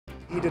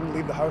He didn't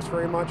leave the house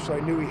very much, so I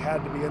knew he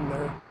had to be in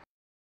there.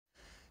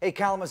 A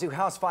Kalamazoo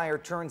house fire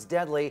turns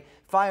deadly.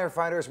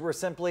 Firefighters were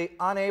simply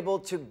unable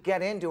to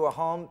get into a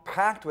home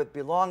packed with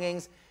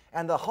belongings,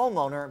 and the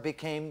homeowner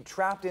became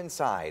trapped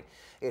inside.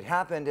 It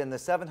happened in the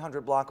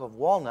 700 block of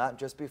Walnut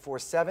just before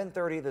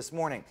 7:30 this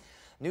morning.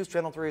 News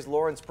Channel 3's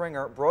Lauren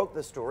Springer broke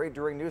the story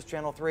during News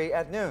Channel 3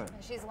 at noon.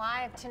 She's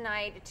live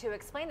tonight to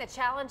explain the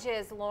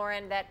challenges,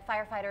 Lauren, that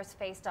firefighters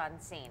faced on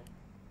scene.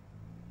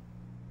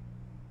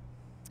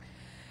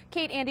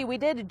 Kate, Andy, we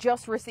did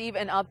just receive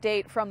an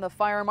update from the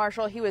fire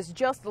marshal. He was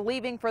just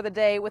leaving for the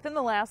day within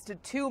the last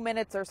 2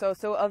 minutes or so.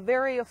 So a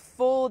very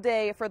full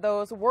day for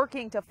those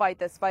working to fight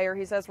this fire.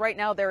 He says right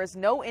now there is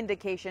no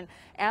indication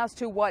as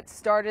to what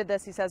started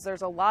this. He says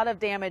there's a lot of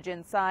damage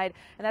inside,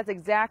 and that's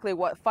exactly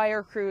what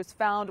fire crews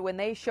found when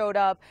they showed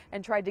up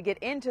and tried to get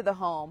into the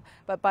home.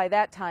 But by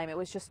that time, it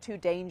was just too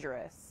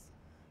dangerous.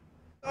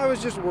 I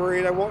was just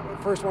worried. I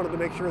first wanted to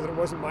make sure that it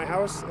wasn't my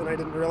house, and I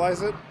didn't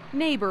realize it.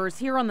 Neighbors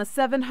here on the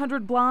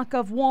 700 block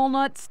of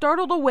Walnut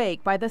startled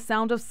awake by the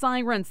sound of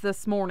sirens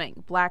this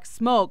morning. Black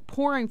smoke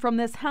pouring from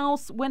this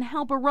house when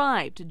help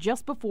arrived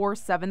just before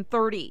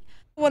 7:30.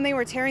 When they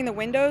were tearing the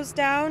windows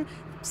down,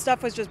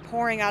 stuff was just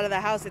pouring out of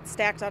the house. It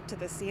stacked up to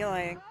the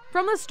ceiling.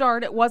 From the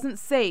start, it wasn't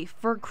safe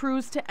for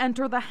crews to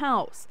enter the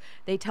house.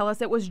 They tell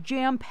us it was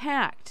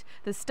jam-packed,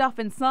 the stuff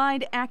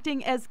inside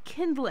acting as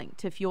kindling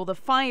to fuel the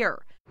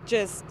fire.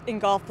 Just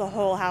engulfed the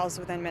whole house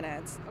within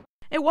minutes.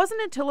 It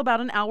wasn't until about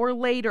an hour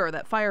later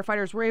that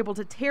firefighters were able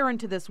to tear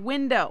into this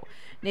window.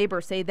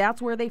 Neighbors say that's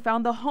where they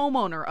found the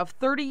homeowner of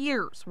 30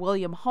 years,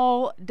 William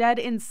Hall, dead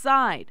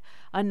inside,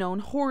 a known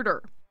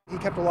hoarder. He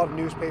kept a lot of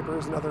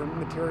newspapers and other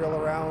material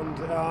around.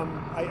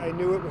 I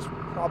knew it was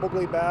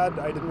probably bad.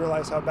 I didn't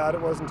realize how bad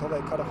it was until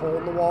they cut a hole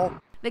in the wall.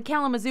 The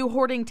Kalamazoo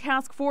Hoarding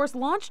Task Force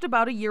launched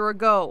about a year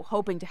ago,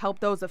 hoping to help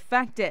those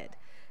affected.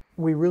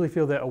 We really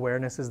feel that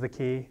awareness is the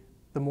key.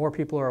 The more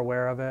people are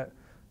aware of it,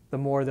 the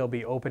more they'll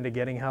be open to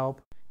getting help.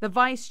 The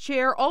vice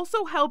chair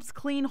also helps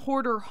clean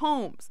hoarder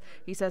homes.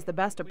 He says the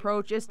best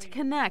approach is to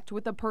connect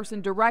with the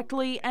person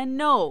directly and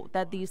know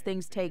that these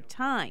things take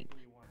time.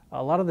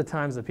 A lot of the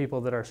times the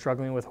people that are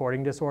struggling with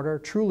hoarding disorder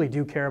truly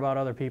do care about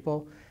other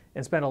people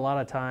and spend a lot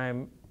of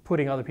time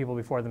putting other people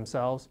before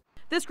themselves.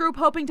 This group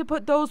hoping to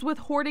put those with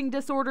hoarding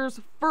disorders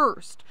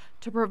first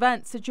to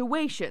prevent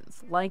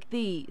situations like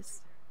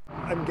these.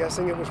 I'm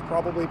guessing it was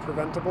probably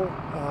preventable,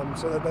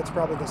 so that's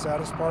probably the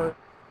saddest part.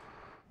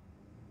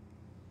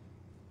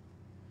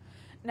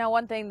 Now,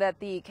 one thing that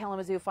the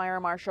Kalamazoo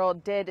Fire Marshal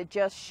did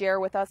just share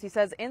with us, he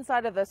says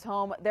inside of this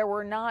home there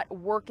were not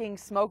working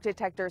smoke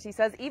detectors. He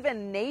says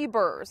even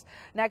neighbors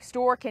next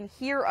door can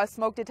hear a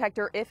smoke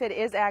detector if it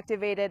is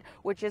activated,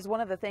 which is one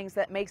of the things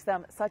that makes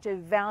them such a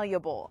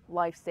valuable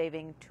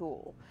life-saving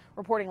tool.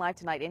 Reporting live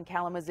tonight in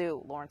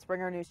Kalamazoo, Lauren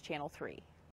Springer, News Channel 3.